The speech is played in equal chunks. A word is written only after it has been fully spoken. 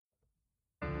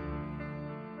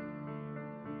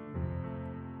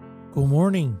Good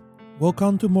morning.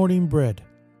 Welcome to Morning Bread,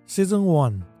 Season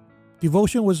 1.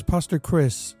 Devotion with Pastor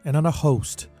Chris and I'm the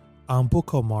host, I'm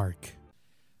Booker Mark.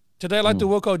 Today I'd like to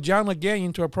welcome John again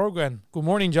into our program. Good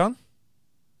morning, John.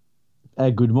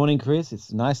 Good morning, Chris.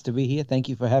 It's nice to be here. Thank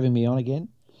you for having me on again.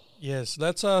 Yes,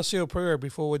 let's say a prayer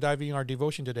before we dive in our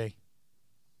devotion today.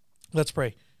 Let's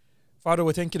pray. Father,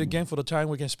 we thank you again for the time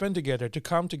we can spend together, to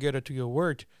come together to your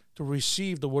word, to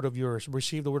receive the word of yours,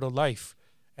 receive the word of life,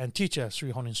 and teach us through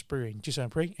your Holy Spirit. In Jesus' name I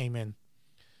pray, amen.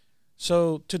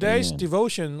 So today's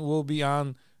devotion will be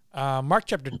on Mark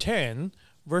chapter 10,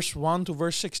 verse 1 to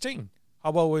verse 16. How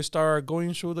about we start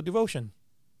going through the devotion?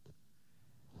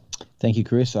 Thank you,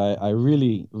 Chris. I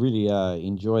really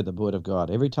enjoy the word of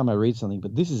God every time I read something,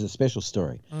 but this is a special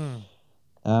story.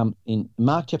 In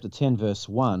Mark chapter 10, verse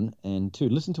 1 and 2,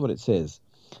 listen to what it says.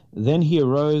 Then he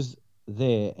arose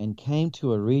there and came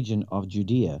to a region of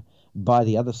Judea by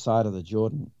the other side of the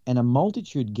Jordan, and a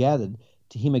multitude gathered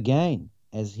to him again,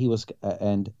 as he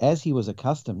was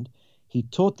accustomed, he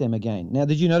taught them again. Now,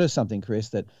 did you notice something, Chris,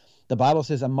 that the Bible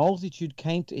says a multitude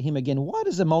came to him again? Why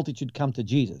does a multitude come to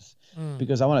Jesus?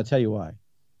 Because I want to tell you why.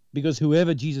 Because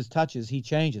whoever Jesus touches, he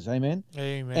changes. Amen?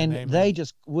 Amen. And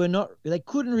amen. they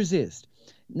couldn't resist.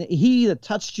 He either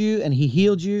touched you and he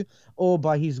healed you, or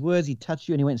by his words, he touched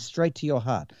you and he went straight to your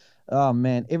heart. Oh,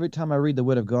 man, every time I read the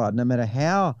word of God, no matter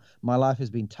how my life has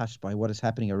been touched by what is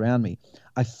happening around me,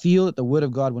 I feel that the word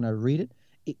of God, when I read it,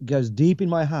 it goes deep in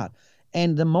my heart.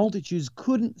 And the multitudes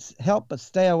couldn't help but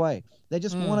stay away. They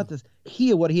just wanted to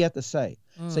hear what he had to say.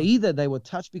 So either they were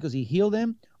touched because he healed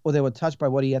them, or they were touched by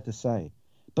what he had to say.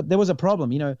 But there was a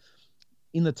problem. You know,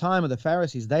 in the time of the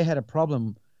Pharisees, they had a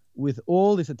problem with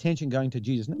all this attention going to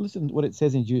Jesus. Now listen to what it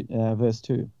says in verse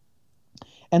 2.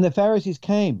 And the Pharisees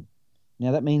came.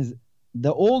 Now that means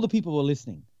that all the people were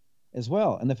listening as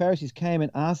well. And the Pharisees came and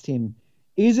asked him,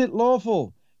 is it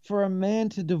lawful for a man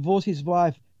to divorce his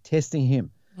wife, testing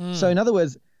him? So in other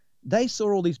words, they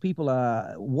saw all these people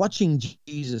watching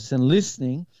Jesus and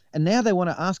listening, and now they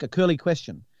want to ask a curly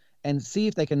question and see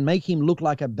if they can make him look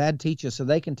like a bad teacher so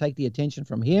they can take the attention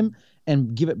from him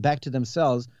and give it back to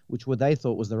themselves, which what they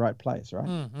thought was the right place,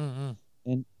 right?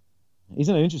 And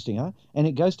isn't it interesting, huh? And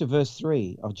it goes to verse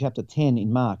 3 of chapter 10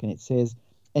 in Mark, and it says,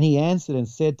 and he answered and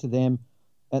said to them,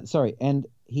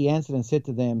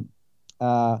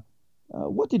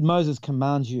 what did Moses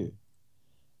command you?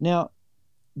 Now,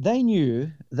 they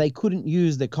knew they couldn't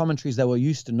use the commentaries they were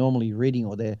used to normally reading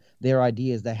or their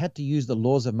ideas. They had to use the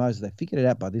laws of Moses. They figured it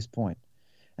out by this point.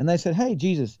 And they said, hey,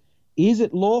 Jesus, is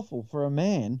it lawful for a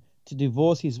man to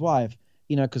divorce his wife?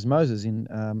 You know, because Moses in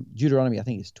Deuteronomy, I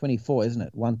think it's 24, isn't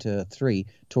it? 1 to 3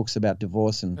 talks about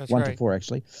divorce, and That's 1 right. to 4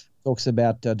 actually talks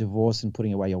about divorce and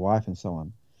putting away your wife and so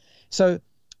on. So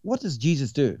what does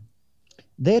Jesus do?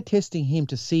 They're testing him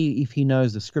to see if he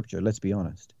knows the scripture, let's be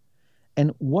honest.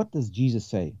 And what does Jesus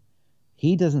say?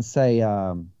 He doesn't say,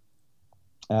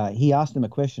 he asked them a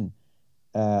question,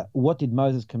 what did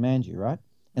Moses command you, right?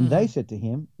 And they said to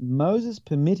him, Moses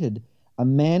permitted a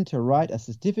man to write a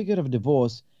certificate of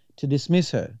divorce to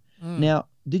dismiss her. Now,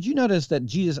 did you notice that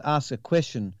Jesus asked a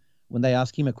question when they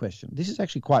asked him a question? This is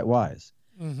actually quite wise.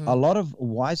 A lot of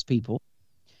wise people,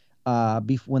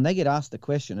 when they get asked a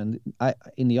question, and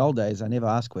in the old days, I never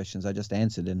asked questions. I just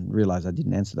answered and realized I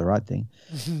didn't answer the right thing.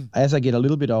 As I get a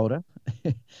little bit older,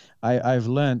 I've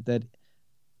learned that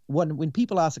when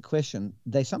people ask a question,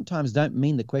 they sometimes don't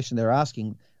mean the question they're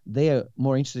asking. They're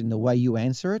more interested in the way you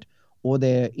answer it, or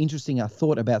they're interested in a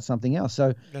thought about something else.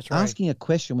 So That's right. asking a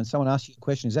question when someone asks you a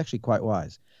question is actually quite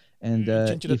wise. And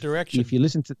change the direction. if you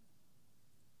listen to...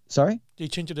 Sorry? They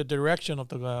change the direction of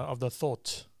the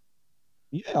thought.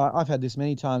 Yeah, I've had this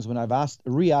many times when I've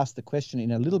re-asked the question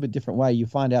in a little bit different way. You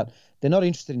find out they're not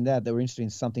interested in that. They were interested in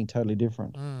something totally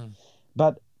different.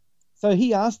 But so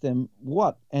he asked them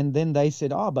what, and then they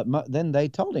said, then they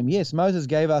told him, yes, Moses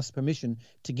gave us permission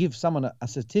to give someone a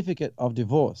certificate of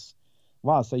divorce.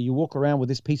 Wow, so you walk around with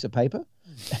this piece of paper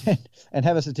and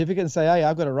have a certificate and say, hey,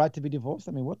 I've got a right to be divorced?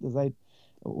 I mean,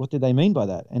 what did they mean by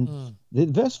that? And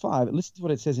verse 5, listen to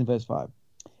what it says in verse 5.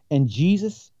 And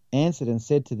Jesus answered and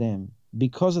said to them,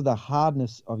 because of the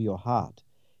hardness of your heart,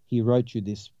 he wrote you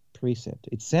this precept.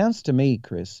 It sounds to me,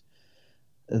 Chris,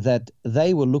 that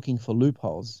they were looking for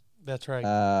loopholes. That's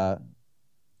right.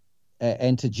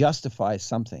 And to justify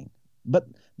something. But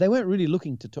they weren't really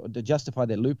looking to justify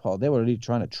their loophole. They were really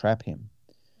trying to trap him,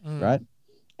 right?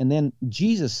 And then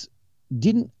Jesus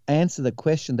didn't answer the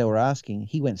question they were asking.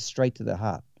 He went straight to the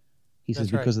heart. He says,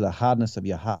 because of the hardness of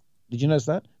your heart. Did you notice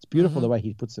that? It's beautiful the way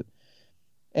he puts it.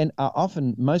 And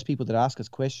often most people that ask us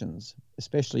questions,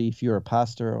 especially if you're a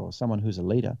pastor or someone who's a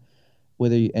leader,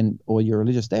 whether or you're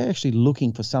religious, they're actually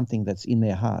looking for something that's in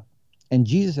their heart. And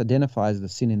Jesus identifies the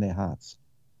sin in their hearts.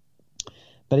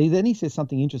 But then he says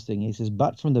something interesting. He says,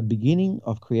 but from the beginning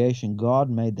of creation,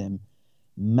 God made them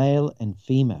male and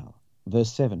female.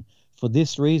 Verse 7, for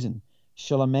this reason,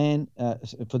 a man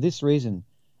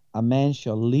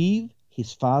shall leave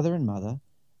his father and mother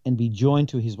and be joined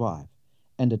to his wife,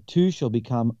 and the two shall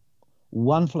become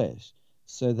one flesh.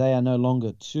 So they are no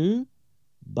longer two,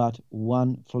 but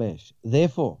one flesh.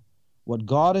 Therefore, what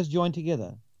God has joined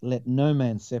together, let no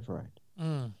man separate.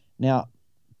 Now,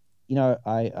 you know,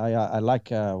 I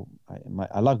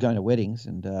love going to weddings,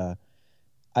 and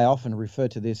I often refer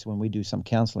to this when we do some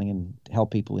counseling and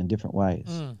help people in different ways.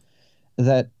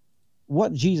 That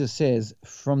what Jesus says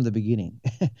from the beginning,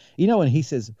 you know, when he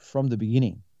says from the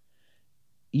beginning,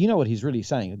 you know what he's really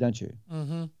saying, don't you?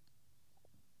 Mm-hmm.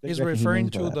 He's referring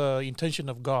to the intention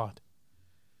of God.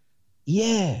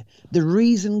 Yeah, the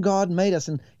reason God made us,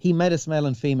 and he made us male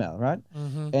and female, right?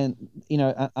 Mm-hmm. And, you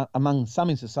know, among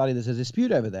some in society, there's a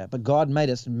dispute over that, but God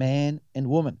made us man and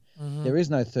woman. Mm-hmm. There is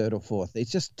no third or fourth.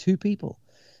 It's just two people.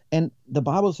 And the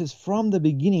Bible says from the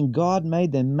beginning, God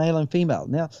made them male and female.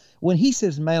 Now, when he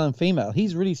says male and female,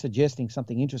 he's really suggesting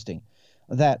something interesting,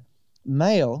 that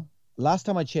male, last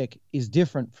time I checked, is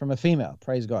different from a female.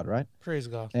 Praise God, right? Praise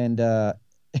God. And amen.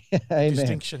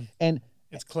 Distinction. And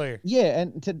it's clear. Yeah,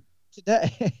 and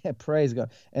today, praise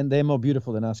God. And they're more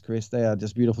beautiful than us, Chris. They are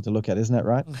just beautiful to look at, isn't that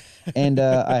right? And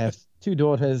I have 2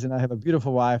 daughters, and I have a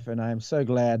beautiful wife, and I am so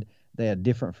glad they are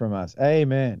different from us.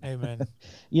 Amen. Amen.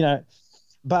 You know,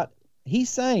 but he's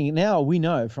saying now we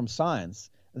know from science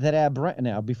that our brain,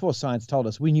 now before science told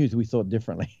us, we thought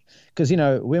differently. Because, you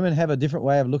know, women have a different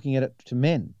way of looking at it to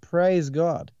men. Praise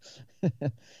God.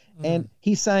 And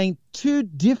he's saying 2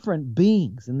 different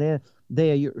beings, and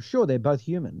they're both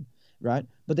human, right?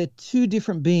 But they're 2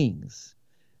 different beings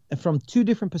from 2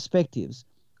 different perspectives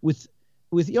with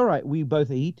all right, we both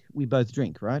eat, we both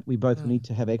drink, right? We both need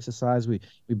to have exercise, we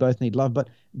both need love, but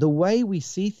the way we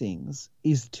see things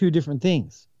is 2 different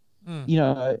things. You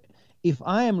know, if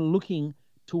I am looking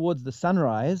towards the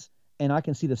sunrise and I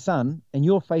can see the sun, and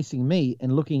you're facing me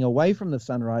and looking away from the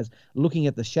sunrise, looking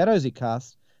at the shadows it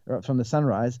casts from the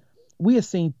sunrise, we are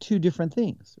seeing 2 different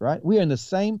things, right? We are in the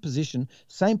same position,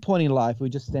 same point in life. We're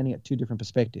just standing at 2 different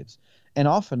perspectives. And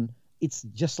often it's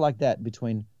just like that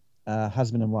between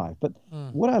husband and wife. But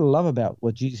what I love about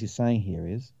what Jesus is saying here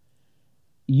is,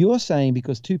 you're saying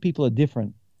because 2 people are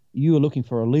different, you are looking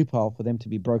for a loophole for them to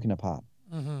be broken apart.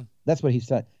 Mm-hmm. That's what he's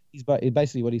saying. He's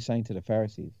basically what he's saying to the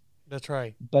Pharisees. That's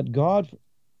right. But God,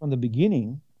 from the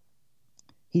beginning,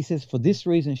 he says, for this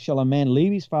reason shall a man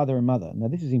leave his father and mother. Now,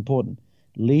 this is important.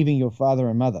 Leaving your father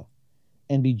and mother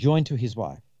and be joined to his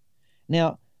wife.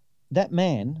 Now, that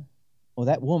man or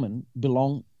that woman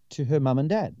belonged to her mum and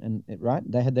dad, and right?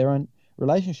 They had their own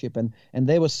relationship, and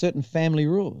there were certain family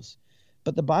rules.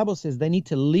 But the Bible says they need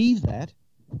to leave that,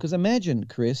 because imagine,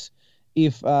 Chris,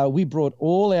 if we brought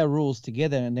all our rules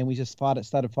together and then we just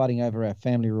started fighting over our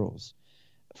family rules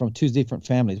from 2 different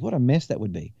families. What a mess that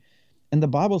would be. And the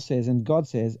Bible says, and God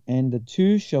says, and the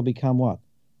 2 shall become what?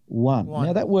 One.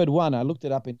 Now, that word one, I looked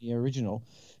it up in the original.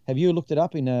 Have you looked it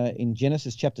up in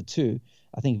Genesis chapter 2,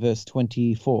 I think verse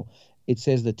 24? It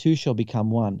says the 2 shall become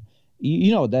one.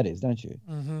 You know what that is, don't you?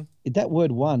 Mm-hmm. That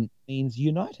word one means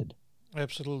united.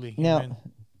 Absolutely. Now,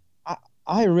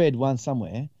 I read one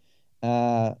somewhere,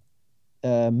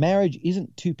 marriage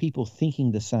isn't 2 people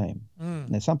thinking the same.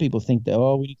 Now, some people think that,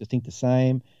 we need to think the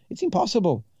same. It's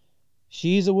impossible.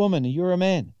 She's a woman, you're a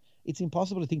man. It's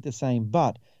impossible to think the same.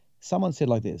 But someone said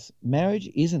like this, marriage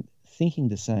isn't thinking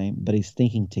the same, but is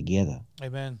thinking together.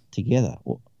 Amen. Together.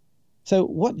 So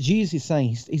what Jesus is saying,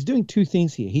 he's doing 2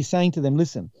 things here. He's saying to them,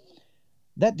 listen,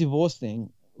 that divorce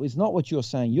thing is not what you're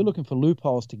saying. You're looking for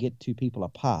loopholes to get 2 people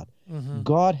apart. Mm-hmm.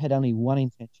 God had only one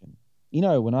intention. You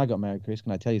know, when I got married, Chris,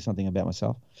 can I tell you something about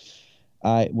myself?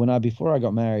 Before I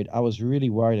got married, I was really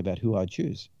worried about who I'd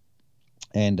choose.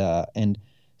 And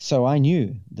so I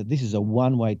knew that this is a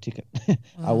one-way ticket.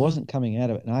 Mm-hmm. I wasn't coming out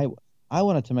of it. And I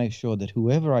wanted to make sure that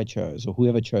whoever I chose, or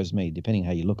whoever chose me, depending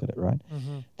how you look at it, right,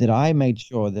 that I made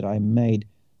sure that I made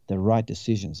the right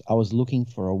decisions. I was looking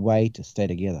for a way to stay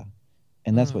together.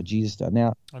 And that's what Jesus did.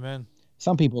 Now, Amen.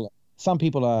 Some people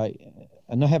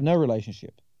have no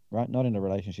relationship, right? Not in a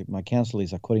relationship. My counsel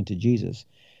is, according to Jesus,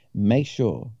 make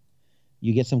sure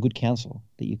you get some good counsel,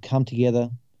 that you come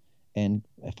together and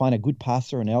find a good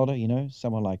pastor, an elder,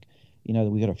 someone like,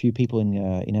 we got a few people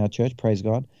in our church, praise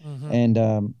God. Mm-hmm.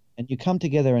 And you come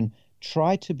together and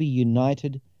try to be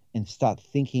united and start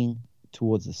thinking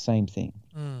towards the same thing.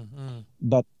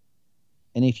 Mm-hmm.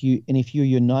 And if you're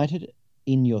united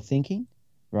in your thinking,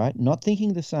 right? Not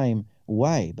thinking the same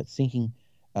way, but thinking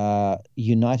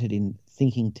united in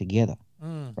thinking together,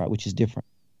 Mm. right? Which is different.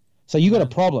 So you got a Amen.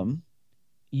 problem.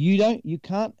 You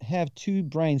can't have two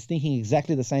brains thinking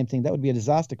exactly the same thing. That would be a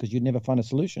disaster because you'd never find a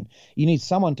solution. You need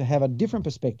someone to have a different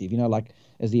perspective, like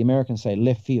as the Americans say,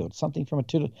 left field, something from a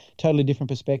totally different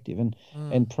perspective. And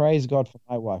Mm. and praise God for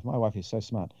my wife. My wife is so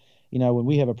smart. When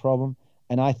we have a problem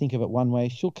and I think of it one way,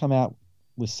 she'll come out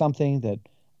with something that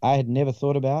I had never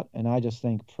thought about, and I just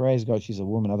think, praise God, she's a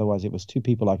woman. Otherwise, it was two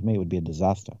people like me, it would be a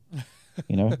disaster.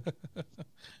 You know, it's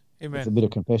a Amen. bit of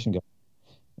confession.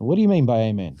 What do you mean by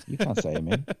amen? You can't say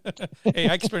amen. Hey,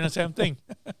 I experienced the same thing.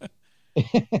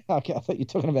 Okay, I thought you were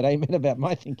talking about amen about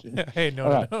my thinking. Hey, no, All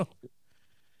no, right. no.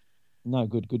 No,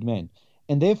 good man.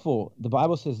 And therefore, the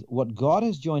Bible says, what God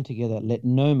has joined together, let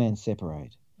no man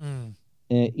separate. Mm.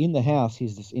 In the house,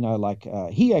 he's this,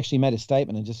 he actually made a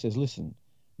statement and just says, listen,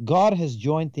 God has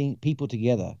joined people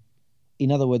together.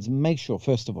 In other words, make sure,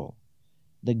 first of all,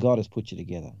 that God has put you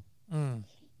together. Mm.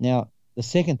 Now, the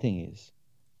second thing is,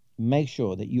 make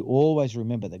sure that you always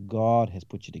remember that God has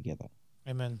put you together.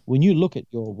 Amen. When you look at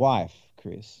your wife,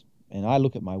 Chris, and I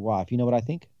look at my wife, you know what I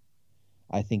think?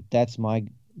 I think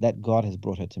that God has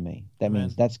brought her to me. That Amen.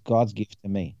 means that's God's gift to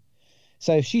me.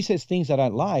 So if she says things I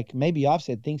don't like, maybe I've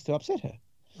said things to upset her.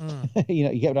 Mm.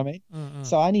 You get what I mean? Mm.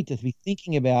 So I need to be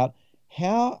thinking about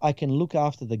how I can look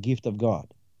after the gift of God.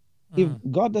 If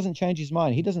Mm. God doesn't change his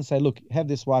mind, he doesn't say, look, have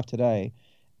this wife today.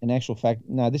 In actual fact,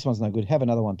 no, this one's no good. Have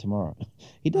another one tomorrow.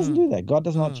 He doesn't Mm. do that. God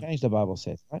does not Mm. change, the Bible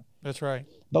says, right? That's right.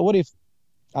 But what if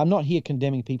I'm not here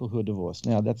condemning people who are divorced?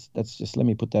 Now, that's just, let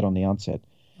me put that on the onset.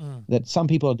 Mm. That some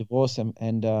people are divorced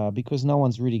and because no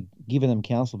one's really given them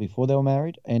counsel before they were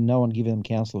married and no one given them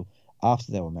counsel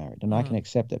after they were married. And I can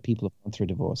accept that people have gone through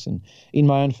divorce. And in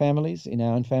our own families,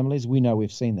 we know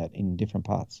we've seen that in different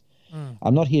parts. Mm.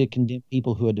 I'm not here to condemn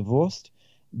people who are divorced.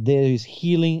 There is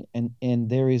healing and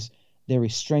there is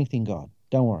strength in God.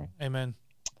 Don't worry. Amen.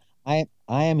 I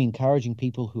am encouraging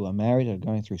people who are married or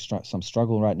going through some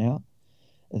struggle right now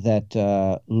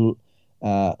that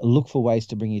look for ways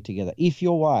to bring you together. If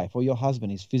your wife or your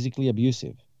husband is physically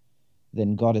abusive,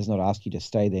 then God has not asked you to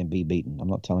stay there and be beaten. I'm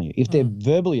not telling you. If they're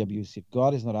verbally abusive,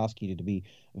 God is not asking you to be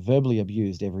verbally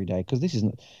abused every day, because this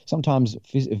isn't. Sometimes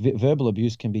verbal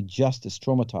abuse can be just as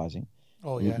traumatizing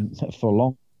Oh, yeah. for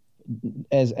long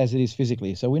as it is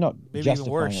physically. So we're not Maybe even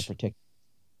justifying or worse. protecting.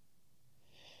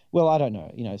 Well, I don't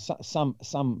know. Some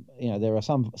there are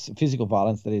some physical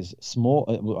violence that is small.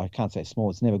 Well, I can't say small.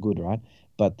 It's never good, right?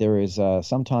 But there is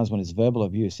sometimes when it's verbal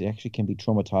abuse, it actually can be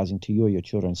traumatizing to you or your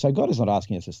children. So God is not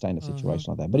asking us to stay in a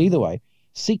situation like that. But either way,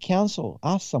 seek counsel,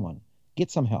 ask someone, get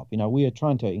some help. We are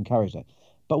trying to encourage that.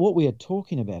 But what we are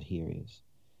talking about here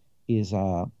is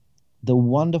the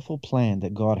wonderful plan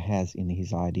that God has in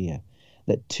his idea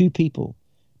that two people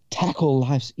tackle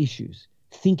life's issues,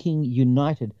 thinking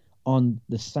united on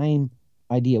the same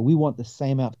idea. We want the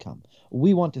same outcome.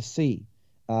 We want to see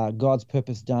God's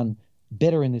purpose done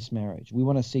better in this marriage. We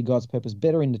want to see God's purpose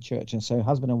better in the church. And so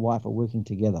husband and wife are working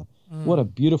together. What a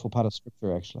beautiful part of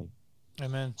scripture, actually.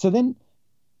 Amen. So then,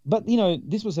 but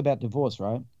this was about divorce,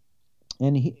 right?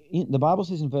 And the Bible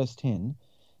says in verse 10,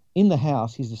 in the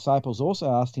house, his disciples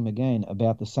also asked him again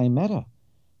about the same matter.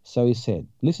 So he said,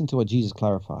 listen to what Jesus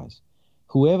clarifies.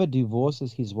 Whoever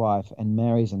divorces his wife and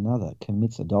marries another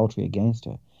commits adultery against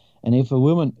her. And if a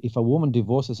woman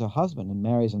divorces her husband and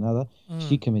marries another,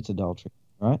 she commits adultery,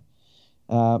 right?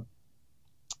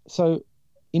 So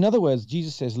in other words,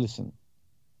 Jesus says, listen,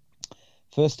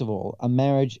 first of all, a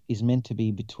marriage is meant to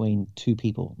be between two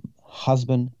people,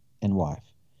 husband and wife.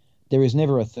 There is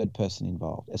never a third person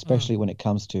involved, especially when it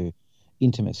comes to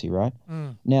intimacy, right?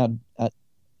 Now,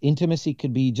 intimacy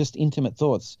could be just intimate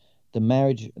thoughts.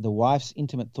 The wife's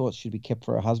intimate thoughts should be kept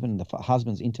for her husband, and the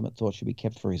husband's intimate thoughts should be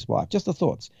kept for his wife. Just the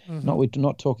thoughts. We're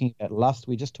not talking about lust.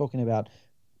 We're just talking about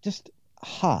just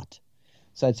heart.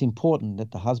 So it's important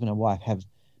that the husband and wife have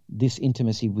this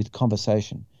intimacy with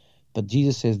conversation. But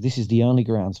Jesus says this is the only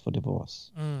grounds for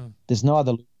divorce. There's no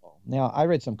other loophole. Now, I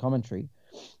read some commentary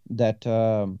that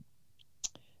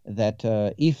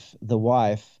if the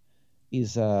wife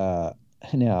is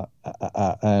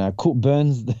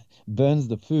burns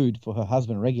the food for her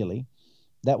husband regularly,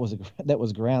 that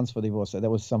was grounds for divorce. So that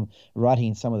was some writing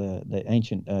in some of the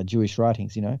ancient Jewish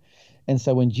writings, And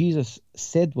so when Jesus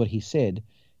said what he said,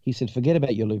 forget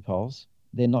about your loopholes.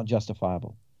 They're not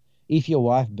justifiable. If your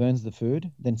wife burns the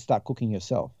food, then start cooking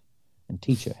yourself and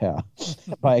teach her how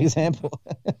by example.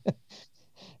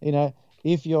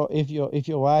 If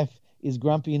your wife is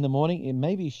grumpy in the morning, and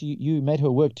maybe you made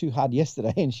her work too hard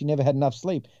yesterday and she never had enough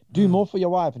sleep. Do more for your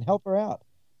wife and help her out.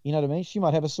 You know what I mean? She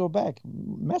might have a sore back,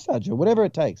 massage her, whatever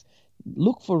it takes.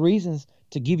 Look for reasons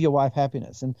to give your wife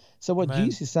happiness. And so what Amen.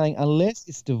 Jesus is saying, unless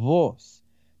it's divorce,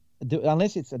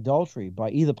 unless it's adultery by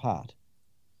either part,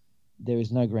 there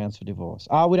is no grounds for divorce.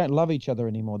 We don't love each other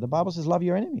anymore. The Bible says, love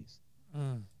your enemies.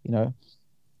 Mm. You know,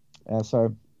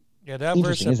 so Yeah, that verse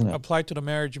interesting, isn't it? applied to the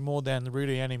marriage more than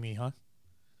really enemy, huh?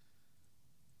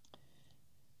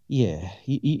 Yeah,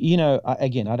 you know,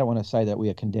 again, I don't want to say that we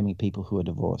are condemning people who are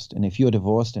divorced. And if you're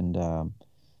divorced and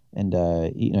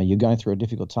you know you're going through a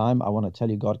difficult time, I want to tell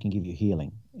you God can give you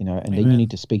healing. You know, and then you Amen.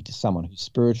 need to speak to someone who's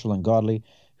spiritual and godly,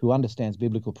 who understands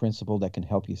biblical principle that can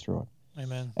help you through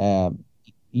Amen. it.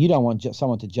 You don't want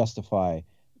someone to justify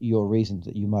your reasons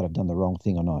that you might have done the wrong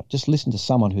thing or not. Just listen to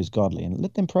someone who's godly and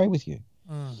let them pray with you.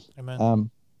 Amen.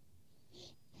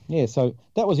 Yeah, so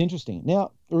that was interesting.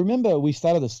 Now, remember, we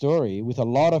started the story with a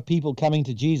lot of people coming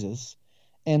to Jesus,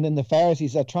 and then the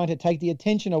Pharisees are trying to take the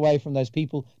attention away from those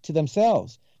people to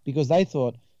themselves because they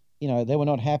thought, you know, they were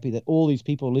not happy that all these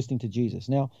people are listening to Jesus.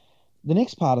 Now, the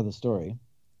next part of the story,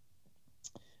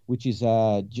 which is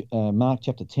Mark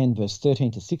chapter 10, verse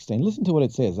 13 to 16, listen to what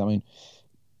it says. I mean,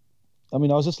 I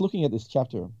was just looking at this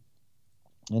chapter,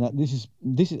 and this is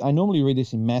I normally read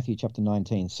this in Matthew chapter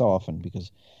 19 so often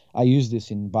because I use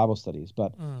this in Bible studies,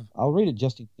 but I'll read it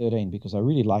just in 13 because I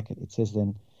really like it. It says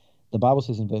then, the Bible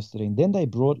says in verse 13, then they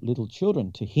brought little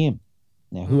children to him.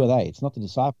 Now, who are they? It's not the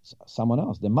disciples, someone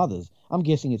else, the mothers. I'm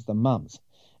guessing it's the mums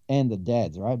and the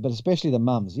dads, right? But especially the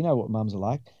mums. You know what mums are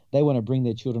like. They want to bring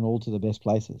their children all to the best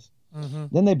places. Mm-hmm.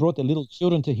 Then they brought the little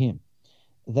children to him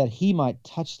that he might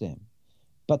touch them.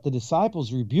 But the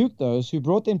disciples rebuked those who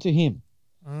brought them to him.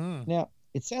 Now,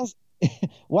 it sounds,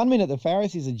 1 minute the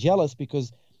Pharisees are jealous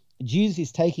because Jesus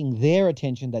is taking their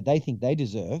attention that they think they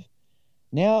deserve.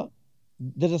 Now,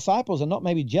 the disciples are not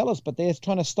maybe jealous, but they're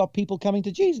trying to stop people coming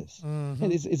to Jesus.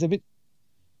 It's a bit,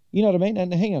 you know what I mean?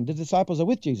 And hang on, the disciples are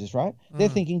with Jesus, right? They're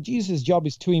thinking Jesus' job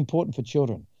is too important for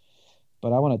children.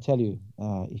 But I want to tell you,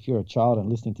 if you're a child and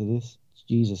listening to this,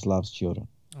 Jesus loves children.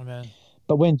 Amen.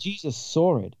 But when Jesus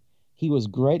saw it, he was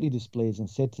greatly displeased and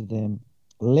said to them,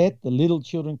 let the little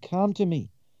children come to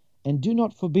me and do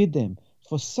not forbid them,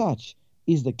 for such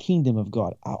is the kingdom of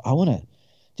God. I want to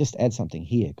just add something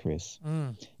here, Chris.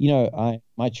 You know,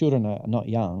 my children are not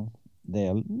young.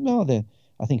 They're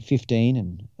I think 15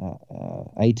 and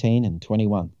 18 and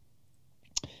 21.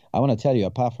 I want to tell you,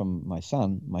 apart from my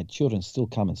son, my children still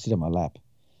come and sit on my lap,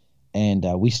 and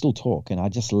we still talk. And I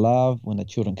just love when the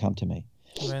children come to me.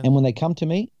 Amen. And when they come to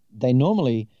me, they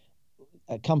normally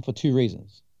come for two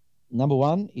reasons. Number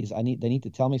one is they need to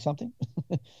tell me something,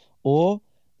 or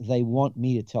they want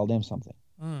me to tell them something.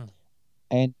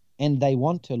 And they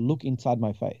want to look inside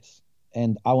my face,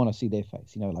 and I want to see their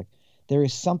face. You know, like there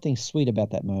is something sweet about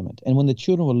that moment. And when the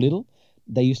children were little,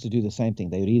 they used to do the same thing.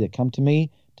 They would either come to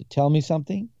me to tell me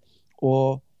something,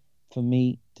 or for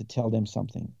me to tell them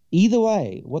something. Either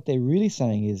way, what they're really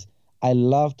saying is, I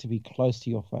love to be close to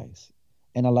your face,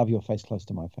 and I love your face close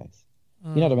to my face.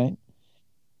 You know what I mean?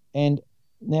 And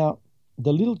now,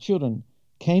 the little children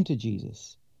came to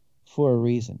Jesus for a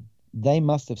reason. They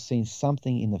must have seen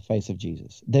something in the face of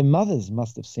Jesus. Their mothers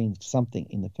must have seen something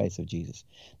in the face of Jesus.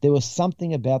 There was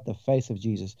something about the face of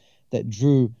Jesus that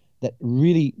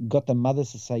really got the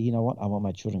mothers to say, you know what, I want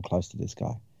my children close to this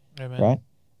guy. Amen. Right?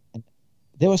 And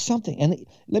there was something. And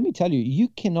let me tell you, you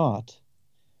cannot,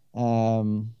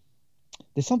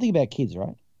 there's something about kids,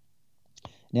 right?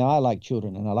 Now, I like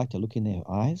children, and I like to look in their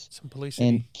eyes. Some publicity.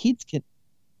 And kids can,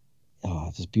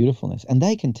 this beautifulness. And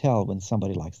they can tell when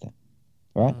somebody likes them,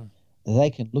 right?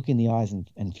 They can look in the eyes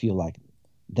and feel like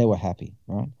they were happy,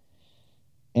 right?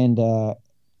 And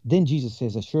then Jesus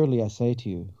says, assuredly I say to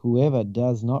you, whoever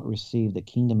does not receive the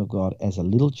kingdom of God as a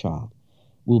little child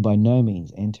will by no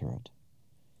means enter it.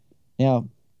 Now,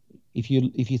 if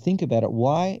you think about it,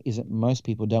 why is it most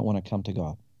people don't want to come to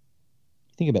God?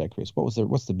 Think about it, Chris.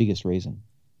 What's the biggest reason?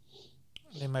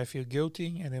 They might feel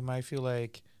guilty, and they might feel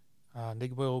like they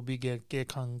will be get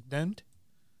condemned.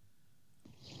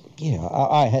 Yeah,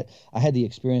 I had the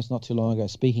experience not too long ago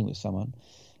speaking with someone,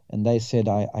 and they said,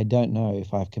 I don't know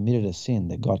if I've committed a sin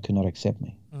that God could not accept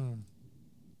me.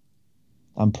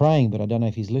 I'm praying, but I don't know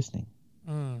if he's listening.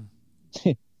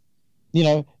 You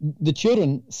know, the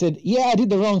children said, yeah, I did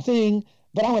the wrong thing,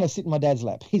 but I want to sit in my dad's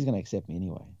lap. He's going to accept me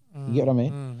anyway. You get what I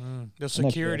mean? The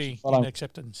security in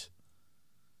acceptance.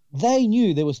 They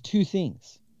knew there was two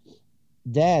things.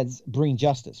 Dads bring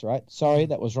justice, right? Sorry,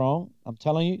 that was wrong. I'm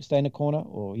telling you, stay in the corner,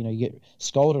 or, you know, you get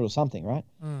scolded or something, right?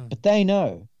 But they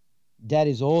know Dad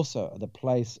is also the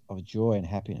place of joy and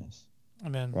happiness.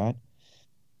 Amen. Right?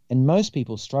 And most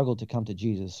people struggle to come to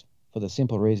Jesus for the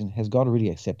simple reason, has God really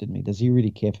accepted me? Does he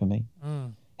really care for me?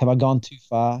 Mm. Have I gone too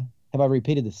far? Have I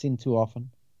repeated the sin too often?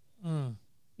 Mm.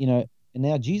 You know, and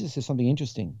now Jesus says something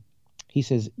interesting. He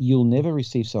says, you'll never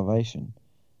receive salvation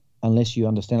unless you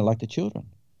understand it like the children.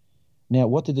 Now,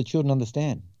 what did the children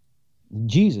understand?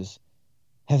 Jesus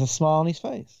has a smile on his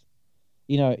face.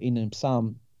 You know, in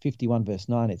Psalm 51 verse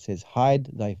 9, it says, hide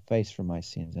thy face from my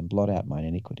sins and blot out mine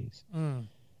iniquities. Mm.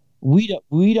 We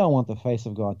don't want the face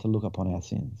of God to look upon our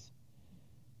sins.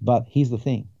 But here's the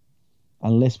thing.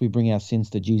 Unless we bring our sins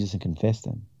to Jesus and confess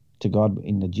them, to God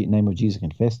in the name of Jesus,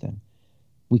 confess them,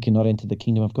 we cannot enter the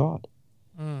kingdom of God.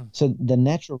 Mm. So the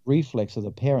natural reflex of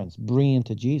the parents bringing him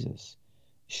to Jesus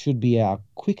should be our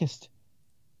quickest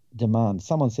demand.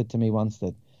 Someone said to me once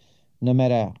that no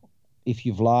matter if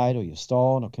you've lied or you've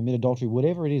stolen or committed adultery,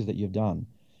 whatever it is that you've done,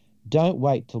 don't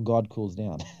wait till God cools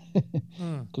down.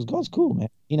 Because God's cool, man.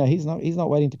 You know, he's not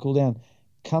waiting to cool down.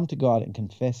 Come to God and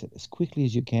confess it as quickly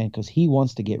as you can, because he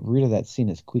wants to get rid of that sin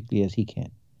as quickly as he can.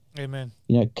 Amen.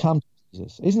 You know, come to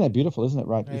Jesus. Isn't that beautiful? Isn't it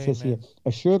right? It says here,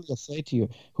 assuredly I say to you,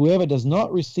 whoever does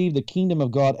not receive the kingdom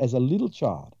of God as a little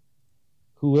child,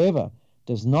 whoever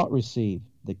does not receive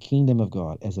the kingdom of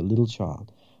God as a little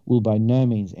child will by no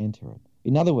means enter it.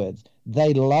 In other words,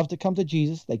 they love to come to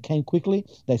Jesus. They came quickly.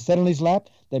 They sat on his lap.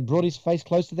 They brought his face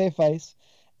close to their face,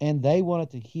 and they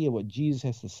wanted to hear what Jesus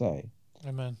has to say.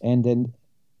 Amen.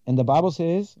 And the Bible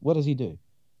says, what does he do?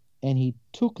 And he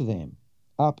took them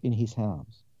up in his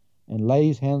arms and laid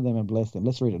his hand on them and blessed them.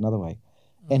 Let's read it another way.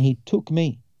 And he took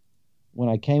me when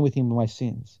I came with him with my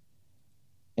sins,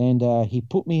 and he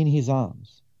put me in his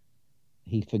arms.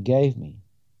 He forgave me,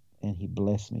 and he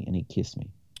blessed me, and he kissed me.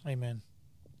 Amen.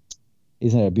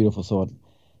 Isn't that a beautiful thought?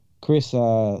 Chris,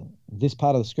 this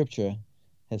part of the scripture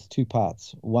has two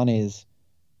parts. One is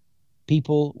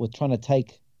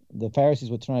the Pharisees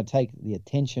were trying to take the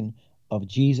attention of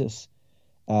Jesus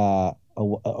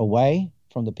away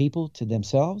from the people to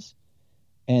themselves.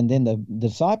 And then the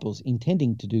disciples,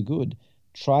 intending to do good,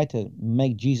 try to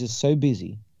make Jesus so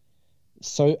busy,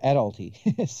 so adulty,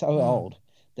 so old,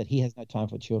 that he has no time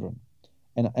for children.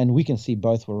 And we can see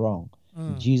both were wrong.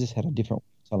 Jesus had a different way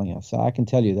of telling us. So I can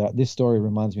tell you that this story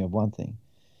reminds me of one thing.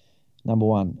 Number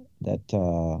one,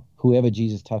 that whoever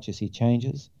Jesus touches, he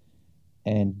changes.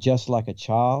 And just like a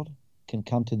child can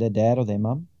come to their dad or their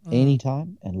mum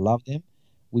anytime and love them,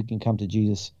 we can come to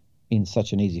Jesus in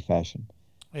such an easy fashion.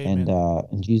 Amen.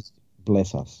 And Jesus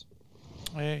bless us.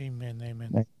 Amen.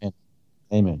 Amen. Amen.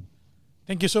 Amen.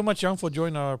 Thank you so much, Young, for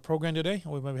joining our program today.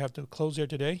 We maybe have to close here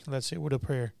today. Let's say with a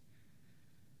prayer.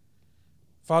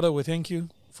 Father, we thank you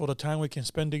for the time we can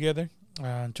spend together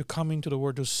to come into the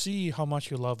Word, to see how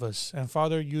much you love us. And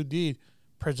Father, you did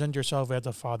present yourself as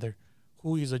the Father,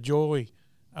 who is a joy,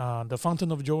 the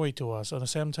fountain of joy to us. At the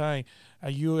same time,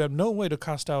 you have no way to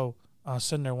cast out a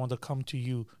sinner want to come to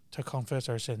you to confess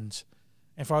our sins.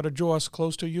 And Father, draw us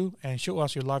close to you and show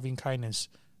us your loving kindness.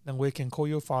 Then we can call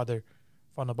you Father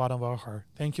from the bottom of our heart.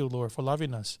 Thank you, Lord, for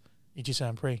loving us. In Jesus'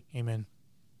 name I pray. Amen.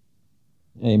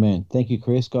 Amen. Thank you,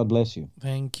 Chris. God bless you.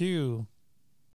 Thank you.